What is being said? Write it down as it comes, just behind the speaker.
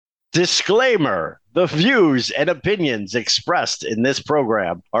Disclaimer: the views and opinions expressed in this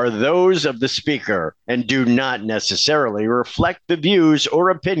program are those of the speaker and do not necessarily reflect the views or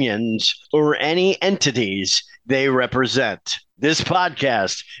opinions or any entities they represent. This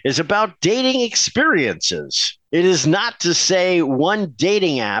podcast is about dating experiences. It is not to say one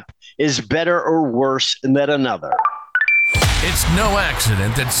dating app is better or worse than another. It's no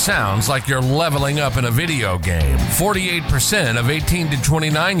accident that sounds like you're leveling up in a video game. 48% of 18 to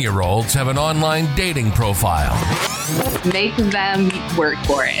 29-year-olds have an online dating profile. Make them work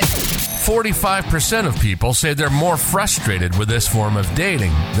for it. 45% of people say they're more frustrated with this form of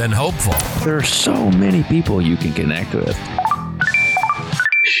dating than hopeful. There are so many people you can connect with.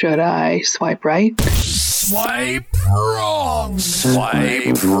 Should I swipe right? Swipe wrong.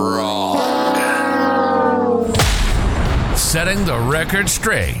 Swipe wrong. Setting the record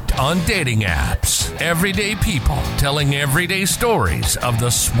straight on dating apps. Everyday people telling everyday stories of the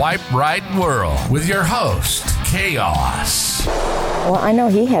swipe right world with your host, Chaos. Well, I know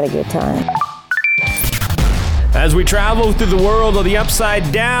he had a good time. As we travel through the world of the upside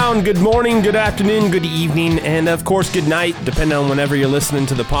down, good morning, good afternoon, good evening, and of course, good night, depending on whenever you're listening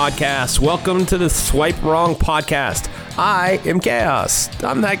to the podcast. Welcome to the Swipe Wrong Podcast. I am Chaos.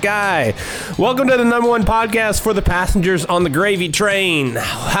 I'm that guy. Welcome to the number one podcast for the passengers on the gravy train.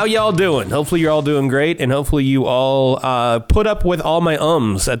 How y'all doing? Hopefully you're all doing great, and hopefully you all put up with all my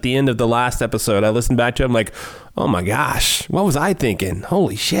ums at the end of the last episode. I listened back to it, I'm like, oh my gosh, what was I thinking?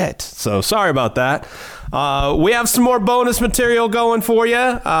 Holy shit. So sorry about that. We have some more bonus material going for you.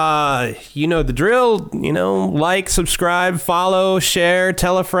 You know the drill, like, subscribe, follow, share,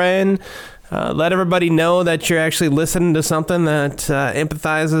 tell a friend. Let everybody know that you're actually listening to something that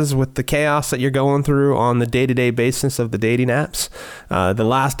empathizes with the chaos that you're going through on the day-to-day basis of the dating apps. The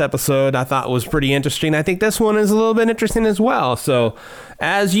last episode I thought was pretty interesting. I think this one is a little bit interesting as well. So,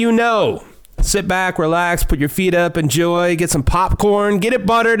 as you know, sit back, relax, put your feet up, enjoy, get some popcorn, get it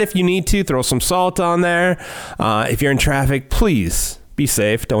buttered if you need to, throw some salt on there. If you're in traffic, please be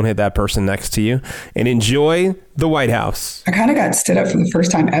safe. Don't hit that person next to you, and enjoy the White House. I kind of got stood up for the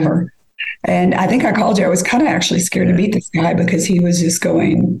first time ever. And I think I called you. I was kind of actually scared to meet this guy because he was just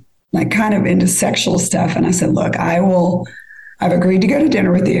going like kind of into sexual stuff. And I said, look, I've agreed to go to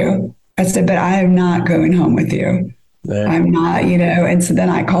dinner with you. I said, but I am not going home with you. Yeah. I'm not, and so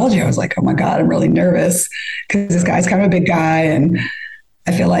then I called you. I was like, oh my God, I'm really nervous because this guy's kind of a big guy. And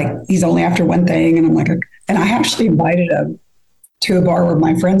I feel like he's only after one thing. And I'm like, and I actually invited him to a bar where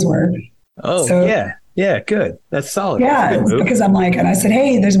my friends were. Oh, so, yeah. Yeah, good. That's solid. Yeah, That's because I'm like, and I said,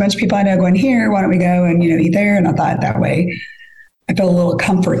 hey, there's a bunch of people I know going here. Why don't we go and, eat there? And I thought that way I felt a little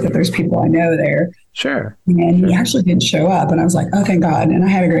comfort that there's people I know there. Sure. And he actually didn't show up. And I was like, oh, thank God. And I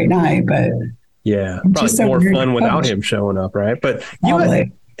had a great night. But yeah, probably more fun without him showing up, right? But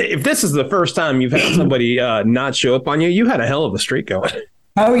if this is the first time you've had somebody not show up on you, you had a hell of a streak going.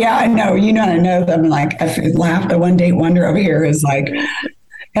 Oh, yeah, I know. I know them. Like, I laughed. The one date wonder over here is like...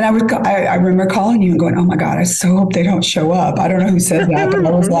 And I remember calling you and going, oh my God, I so hope they don't show up. I don't know who said that, but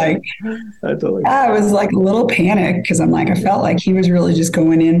I was like, I was like a little panicked because I'm like, I felt like he was really just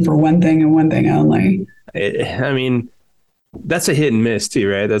going in for one thing and one thing only. I mean, that's a hit and miss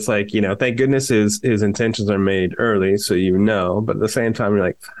too, right? That's like, thank goodness his intentions are made early. So, but at the same time, you're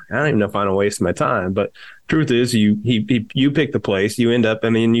like, I don't even know if I want to waste my time. But truth is you pick the place, you end up,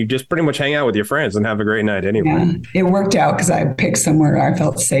 you just pretty much hang out with your friends and have a great night anyway. Yeah, it worked out because I picked somewhere I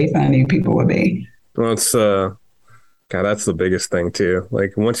felt safe and I knew people would be. Well, it's, God, that's the biggest thing too.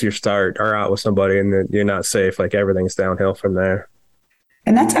 Like once you are out with somebody and you're not safe, like everything's downhill from there.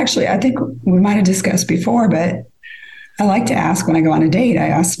 And that's actually, I think we might have discussed before, but I like to ask when I go on a date, I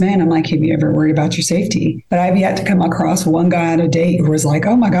ask men, I'm like, have you ever worried about your safety? But I've yet to come across one guy on a date who was like,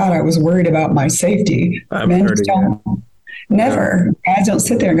 oh my God, I was worried about my safety. Men don't, never. Guys don't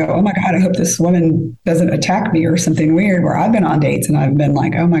sit there and go, oh my God, I hope this woman doesn't attack me or something weird, where I've been on dates and I've been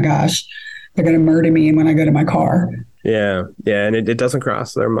like, oh my gosh, they're going to murder me when I go to my car. Yeah. And it doesn't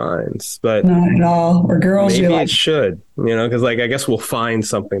cross their minds, but not at all. Or girls, maybe it should, because I guess we'll find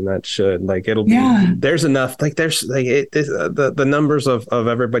something that should, it'll be, there's enough, the numbers of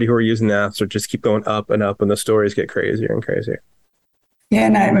everybody who are using the apps are just keep going up and up and the stories get crazier and crazier. Yeah.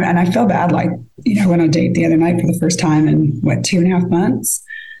 And I feel bad. Like, when I date the other night for the first time in 2.5 months.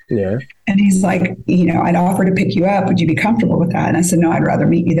 Yeah. And he's like, I'd offer to pick you up. Would you be comfortable with that? And I said, no, I'd rather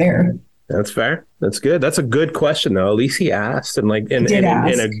meet you there. That's fair. That's good. That's a good question, though. At least he asked, and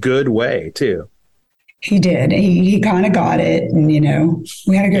in a good way too. He did. He kind of got it, and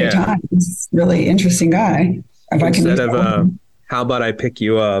we had a good time. He's a really interesting guy. Instead of how about I pick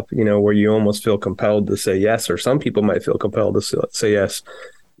you up? Where you almost feel compelled to say yes, or some people might feel compelled to say yes.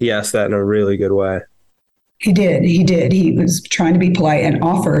 He asked that in a really good way. He did. He was trying to be polite and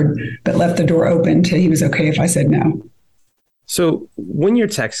offered, but left the door open till he was okay if I said no. So when you're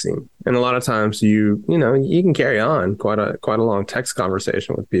texting, and a lot of times you can carry on quite a long text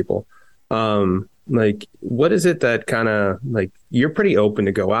conversation with people. Like, what is it that kind of, like, you're pretty open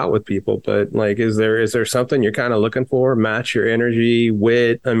to go out with people, but like, is there something you're kind of looking for? Match your energy,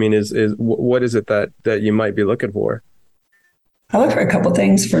 wit? I mean, what is it that you might be looking for? I look for a couple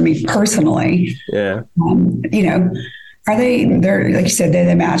things for me personally. Yeah. Are they're like you said,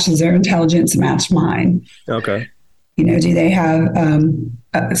 they match, is their intelligence match mine? Okay. Do they have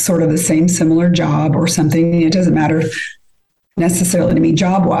a sort of the same similar job or something? It doesn't matter necessarily to me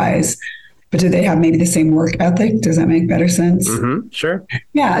job wise, but do they have maybe the same work ethic? Does that make better sense? Mm-hmm. Sure.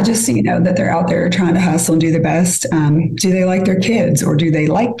 Yeah, just that they're out there trying to hustle and do their best. Do they like their kids, or do they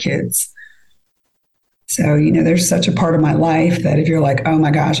like kids? So, there's such a part of my life that if you're like, oh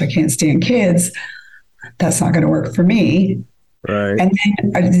my gosh, I can't stand kids, that's not going to work for me. Right. And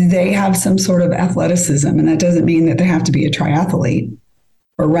then they have some sort of athleticism, and that doesn't mean that they have to be a triathlete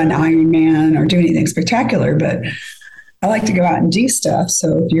or run Ironman or do anything spectacular, but I like to go out and do stuff.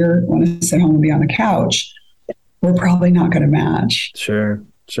 So if you want to sit home and be on the couch, we're probably not going to match. Sure.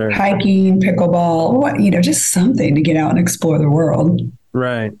 Hiking, pickleball, just something to get out and explore the world.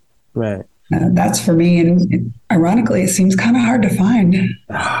 Right. That's for me. And ironically, it seems kind of hard to find.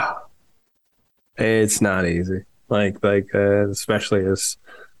 It's not easy. Especially as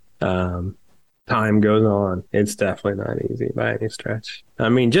time goes on, it's definitely not easy by any stretch. I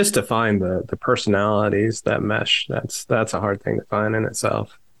mean, just to find the personalities that mesh, that's a hard thing to find in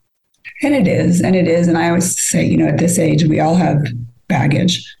itself. And it is. And I always say, at this age, we all have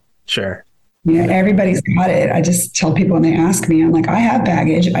baggage. Sure. Everybody's got it. I just tell people when they ask me, I'm like, I have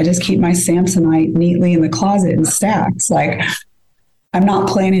baggage. I just keep my Samsonite neatly in the closet in stacks. Like, I'm not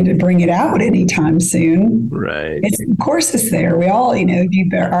planning to bring it out anytime soon. Right. Of course it's there. We all, if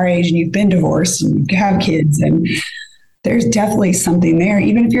you're our age and you've been divorced and you have kids, and there's definitely something there.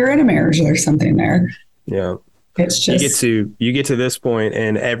 Even if you're in a marriage, there's something there. Yeah. It's just you get to this point,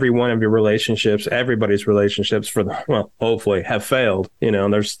 and every one of your relationships, everybody's relationships hopefully have failed.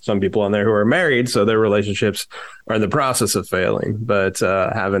 And there's some people on there who are married, so their relationships are in the process of failing, but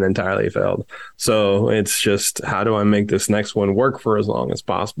haven't entirely failed. So it's just, how do I make this next one work for as long as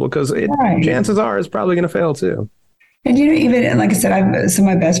possible? Because chances are it's probably going to fail too. And even like I said, some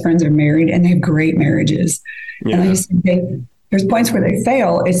of my best friends are married and they have great marriages. Yeah. And like I said, there's points where they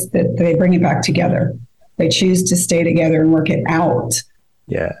fail. It's that they bring it back together. They choose to stay together and work it out.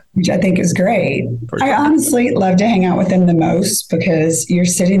 Yeah. Which I think is great. Sure. I honestly love to hang out with them the most because you're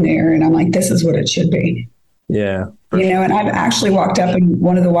sitting there and I'm like, this is what it should be. Yeah. And I've actually walked up, and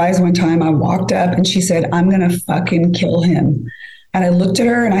one of the wives one time, I walked up and she said, I'm going to fucking kill him. And I looked at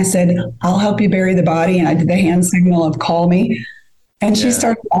her and I said, I'll help you bury the body. And I did the hand signal of call me. And she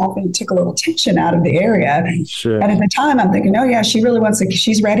started laughing and took a little tension out of the area. Sure. And at the time I'm thinking, oh yeah, she really wants to,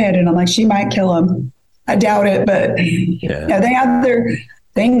 she's redheaded. I'm like, she might kill him. I doubt it, but they have their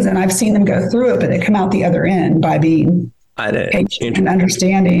things, and I've seen them go through it, but they come out the other end by being patient and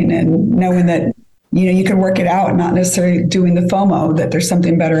understanding and knowing that, you can work it out and not necessarily doing the FOMO, that there's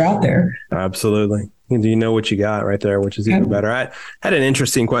something better out there. Absolutely. You know what you got right there, which is even better. I had an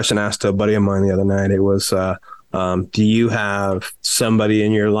interesting question asked to a buddy of mine the other night. It was, do you have somebody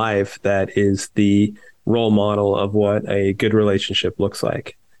in your life that is the role model of what a good relationship looks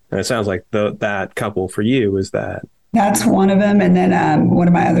like? And it sounds like that couple for you is that. That's one of them. And then one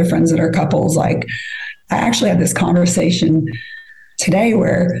of my other friends that are couples, like, I actually had this conversation today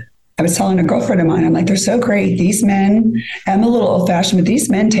where I was telling a girlfriend of mine, I'm like, they're so great. These men, I'm a little old fashioned, but these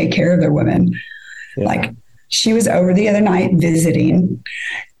men take care of their women. Yeah. Like, she was over the other night visiting,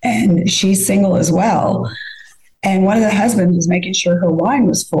 and she's single as well. And one of the husbands was making sure her wine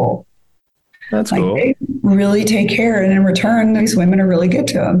was full. That's cool. They really take care. And in return, these women are really good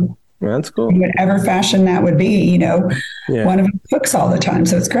to them. That's cool. In whatever fashion that would be, one of them cooks all the time.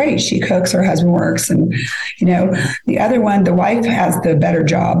 So it's great. She cooks, her husband works. And, the other one, the wife has the better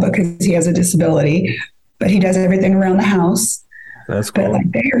job because he has a disability, but he does everything around the house. That's cool.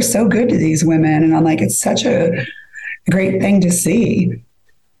 But they are so good to these women. And I'm like, it's such a great thing to see.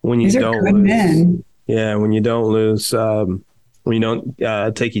 When you don't lose men. Yeah. When you don't lose, when you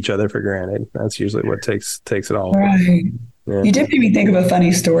don't take each other for granted, that's usually what takes it all. Right. Yeah. You did make me think of a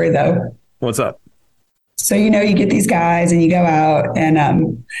funny story, though. What's up? So, you get these guys and you go out, and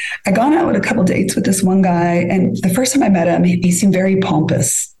I gone out with a couple dates with this one guy. And the first time I met him, he seemed very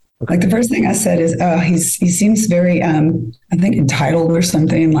pompous. Okay. Like, the first thing I said is, oh, he seems very, I think, entitled or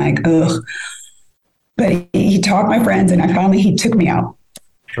something, like, ugh. But he talked my friends, and he took me out.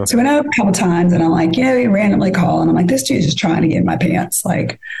 Okay. So I went out a couple times and I'm like, he randomly call. And I'm like, this dude's just trying to get in my pants.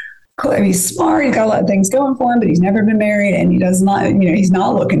 Like, he's smart. He's got a lot of things going for him, but he's never been married and he does not, he's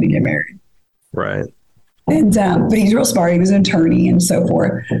not looking to get married. Right. And, but he's real smart. He was an attorney and so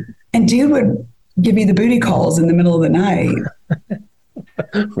forth. And dude would give me the booty calls in the middle of the night.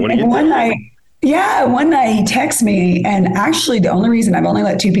 One night he texts me, and actually the only reason I've only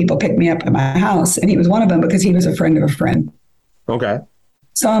let 2 people pick me up at my house, and he was one of them because he was a friend of a friend. Okay.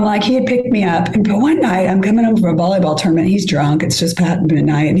 So I'm like, he had picked me up, but one night I'm coming home from a volleyball tournament. He's drunk. It's just past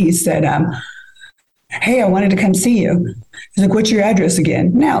midnight. And he said, hey, I wanted to come see you. He's like, what's your address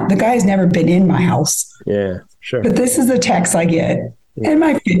again? Now, the guy's never been in my house. Yeah, sure. But this is the text I get in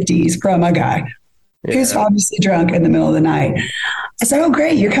my 50s from a guy who's obviously drunk in the middle of the night. I said, oh,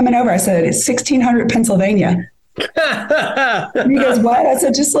 great, you're coming over. I said, it's 1600 Pennsylvania. And he goes, what? I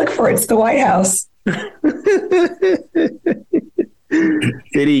said, just look for it. It's the White House.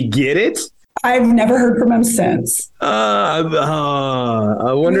 Did he get it? I've never heard from him since. I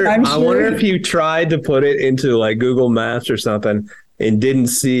wonder if you tried to put it into like Google Maps or something and didn't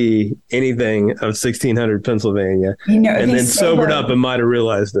see anything of 1600 Pennsylvania, and then sobered up and might have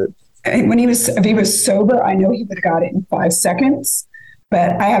realized it. And if he was sober, I know he would have got it in 5 seconds.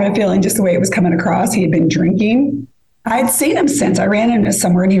 But I have a feeling just the way it was coming across, he had been drinking. I'd seen him since. I ran into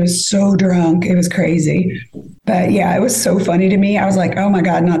somewhere and he was so drunk. It was crazy. But yeah, it was so funny to me. I was like, oh my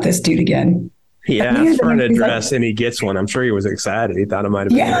God, not this dude again. He asked for an address and he gets one. I'm sure he was excited. He thought it might have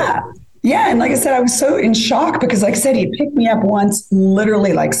been. Yeah. And like I said, I was so in shock because like I said, he picked me up once,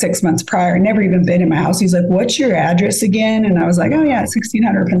 literally like 6 months prior, never even been in my house. He's like, what's your address again? And I was like, oh yeah,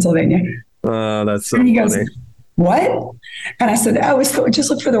 1600 Pennsylvania. Oh, that's so and he funny. Goes, what? And I said, just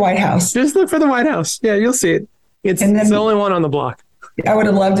look for the White House. Just look for the White House. Yeah, you'll see it. It's the only one on the block. I would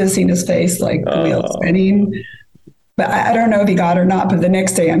have loved to have seen his face, like the wheels spinning. But I don't know if he got it or not. But the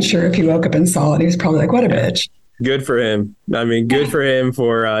next day, I'm sure if he woke up and saw it, he was probably like, what a bitch. Good for him. I mean, good for him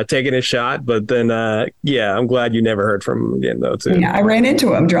for taking a shot. But then, I'm glad you never heard from him again, though, too. Yeah, I ran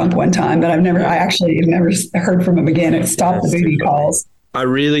into him drunk one time, but I actually never heard from him again. It stopped the booty calls. I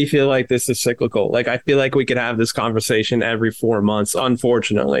really feel like this is cyclical. Like, I feel like we could have this conversation every 4 months,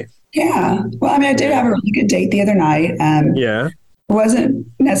 unfortunately. Yeah. Well, I mean, I did have a really good date the other night. It wasn't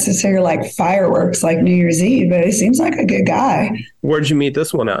necessarily like fireworks like New Year's Eve, but he seems like a good guy. Where'd you meet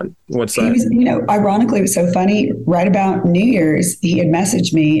this one on? What's that? He was, ironically, it was so funny. Right about New Year's, he had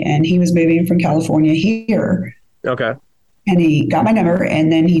messaged me and he was moving from California here. Okay. And he got my number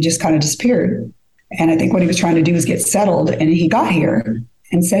and then he just kind of disappeared. And I think what he was trying to do was get settled. And he got here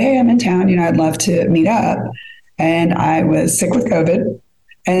and said, hey, I'm in town. I'd love to meet up. And I was sick with COVID.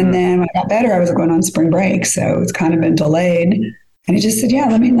 And then when I got better, I was going on spring break. So it's kind of been delayed. And he just said, yeah,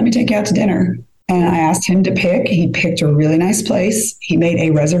 let me take you out to dinner. And I asked him to pick. He picked a really nice place. He made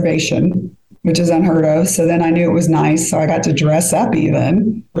a reservation, which is unheard of. So then I knew it was nice. So I got to dress up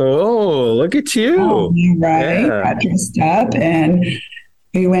even. Oh, look at you. Oh, right. Yeah. Got dressed up and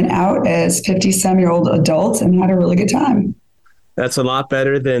we went out as 50-some-year-old adults and had a really good time. That's a lot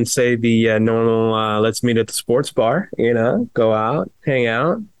better than, say, the normal, let's meet at the sports bar, go out, hang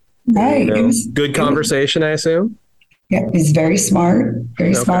out. Right. It was good conversation, I assume. Yeah, he's very smart,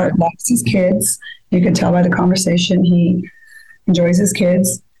 smart, loves his kids. You could tell by the conversation he enjoys his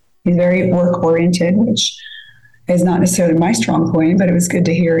kids. He's very work-oriented, which is not necessarily my strong point, but it was good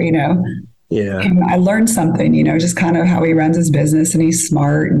to hear, Yeah. And I learned something, just kind of how he runs his business and he's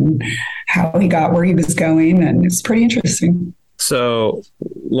smart and how he got where he was going. And it's pretty interesting. So,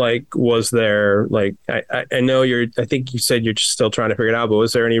 was there, I know I think you said you're still trying to figure it out, but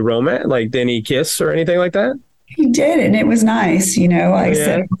was there any romance? Did he kiss or anything like that? He did. And it was nice, I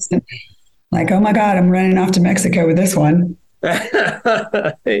said, it wasn't like, oh my God, I'm running off to Mexico with this one.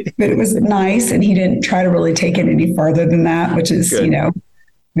 But it was nice. And he didn't try to really take it any farther than that, which is, good.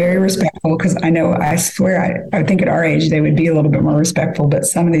 Very respectful. Cause I swear, I think at our age, they would be a little bit more respectful, but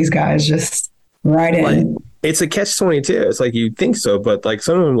some of these guys just right in. It's a catch-22. It's like you think so, but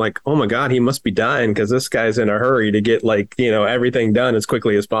some of them oh my God, he must be dying because this guy's in a hurry to get everything done as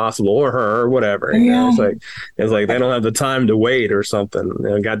quickly as possible, or her, or whatever. Yeah. It's like they don't have the time to wait or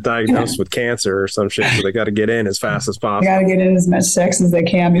something. Got diagnosed with cancer or some shit, so they got to get in as fast as possible. They got to get in as much sex as they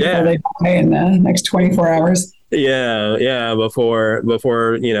can before they die in the next 24 hours. Yeah. Before they're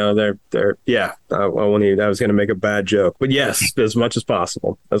I was going to make a bad joke, but yes, as much as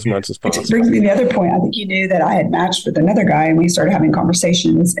possible. It brings me to the other point. I think you knew that I had matched with another guy, and we started having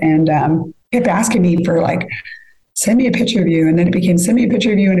conversations, and he kept asking me for send me a picture of you, and then it became send me a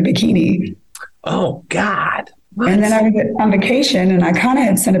picture of you in a bikini. Oh God. And then I was on vacation and I kind of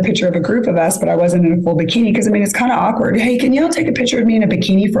had sent a picture of a group of us, but I wasn't in a full bikini because, I mean, it's kind of awkward. Hey, can y'all take a picture of me in a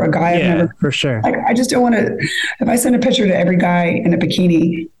bikini for a guy? Yeah, for sure. Like, I just don't want to, if I send a picture to every guy in a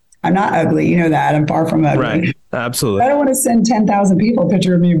bikini, I'm not ugly. You know that. I'm far from ugly. Right. Absolutely. I don't want to send 10,000 people a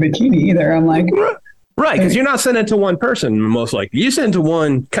picture of me in a bikini either. I'm like... Right, because you're not sending it to one person, most likely. You send to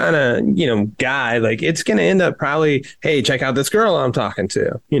one kind of, guy, like it's going to end up probably, hey, check out this girl I'm talking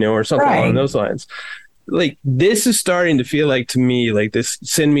to, or something along those lines. Like, this is starting to feel like, to me, like this,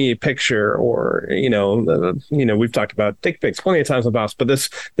 send me a picture, or, we've talked about dick pics plenty of times in the past, but this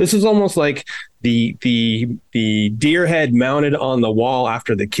is almost like the deer head mounted on the wall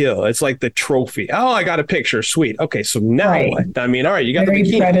after the kill. It's like the trophy. Oh, I got a picture. Sweet. Okay, so now what? I mean, all right, you got the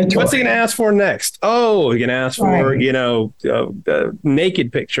bikini. Predatory. What's he going to ask for next? Oh, he's going to ask for, a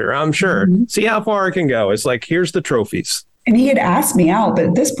naked picture, I'm sure. Mm-hmm. See how far it can go. It's like, here's the trophies. And he had asked me out, but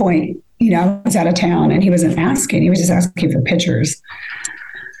at this point, I was out of town and he wasn't asking. He was just asking for pictures.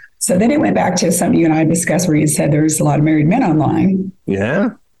 So then it went back to something you and I discussed where you said there's a lot of married men online. Yeah.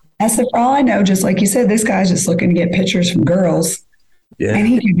 I said, for all I know, just like you said, this guy's just looking to get pictures from girls. Yeah. And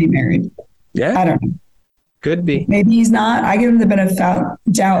he could be married. Yeah. I don't know. Could be. Maybe he's not. I give him the benefit of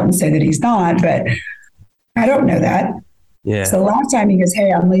doubt and say that he's not, but I don't know that. Yeah. So the last time he goes,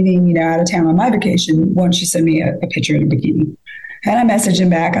 hey, I'm leaving, out of town on my vacation. Why don't you send me a picture in a bikini? And I messaged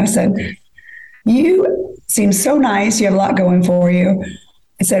him back. I said, you seem so nice. You have a lot going for you.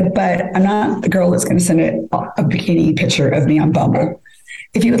 I said, but I'm not the girl that's going to send a bikini picture of me on Bumble.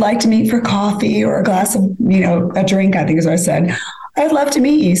 If you would like to meet for coffee or a glass of, a drink, I think is what I said, I'd love to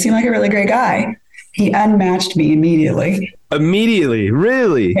meet you. You seem like a really great guy. He unmatched me immediately. Immediately?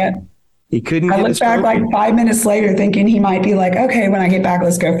 Really? Yeah. He couldn't. I looked back like 5 minutes later thinking he might be like, okay, when I get back,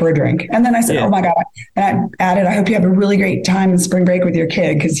 let's go for a drink. And then I said, oh my God. And I added, I hope you have a really great time in spring break with your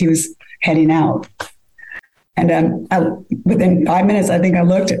kid, because he was heading out. And within 5 minutes, I think I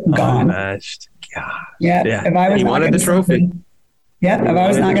looked at gone. Unmatched. God. Yeah. If I was he wanted the trophy. If I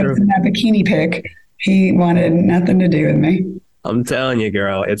was not going to send that bikini pic, he wanted nothing to do with me. I'm telling you,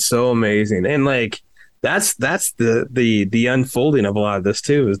 girl, it's so amazing. And like, that's the unfolding of a lot of this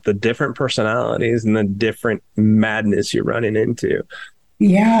too, is the different personalities and the different madness you're running into.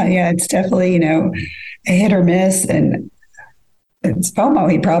 Yeah, it's definitely, a hit or miss, and it's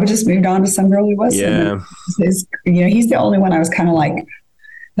FOMO. He probably just moved on to some girl he was. Yeah. He's the only one I was kind of like,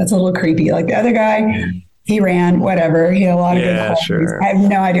 that's a little creepy. Like the other guy, he ran, whatever. He had a lot of good qualities. Sure. I have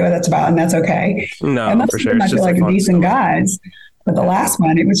no idea what that's about, and that's okay. No, and most for of sure. them I feel like are decent guys, but the last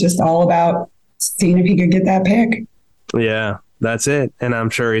one, it was just all about seeing if he could get that pick. Yeah, that's it. And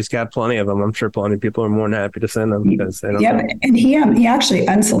I'm sure he's got plenty of them. I'm sure plenty of people are more than happy to send them because they don't know. And he actually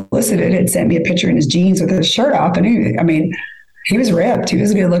unsolicited had sent me a picture in his jeans with his shirt off, and he was ripped. He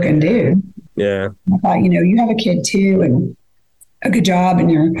was a good looking dude. Yeah. I thought, you have a kid too and a good job, and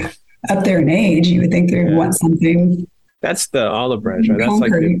you're up there in age. You would think they would want something. That's the olive branch, right? That's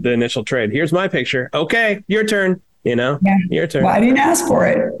like the initial trade. Here's my picture. Okay, your turn. Your turn. Well, I didn't ask for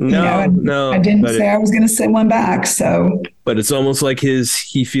it. No. I didn't say I was going to send one back. So, but it's almost like he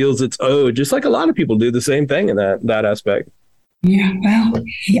feels it's owed, just like a lot of people do the same thing in that aspect. Yeah, well,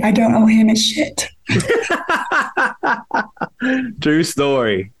 I don't owe him a shit. True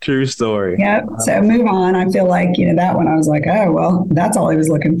story. Yep. So move on. I feel like, that one I was like, oh, well, that's all he was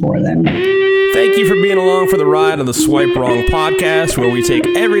looking for then. Thank you for being along for the ride of the Swipe Wrong podcast, where we take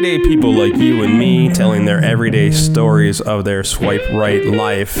everyday people like you and me telling their everyday stories of their swipe right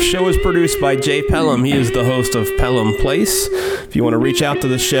life. Show is produced by Jay Pelham. He is the host of Pelham Place. If you want to reach out to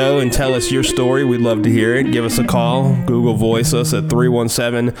the show and tell us your story, we'd love to hear it. Give us a call. Google Voice us at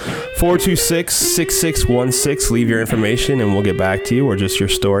 317-426-6616. Leave your information and we'll get back to you, or just your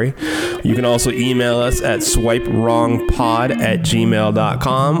story. You can also email us at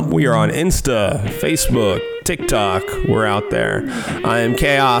swipewrongpod@gmail.com. We are on Insta, Facebook, TikTok. We're out there. I am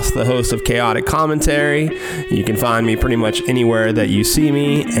Chaos, the host of Chaotic Commentary. You can find me pretty much anywhere that you see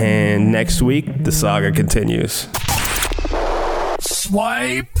me. And next week, the saga continues.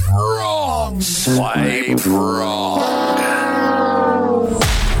 Swipe wrong. Swipe wrong.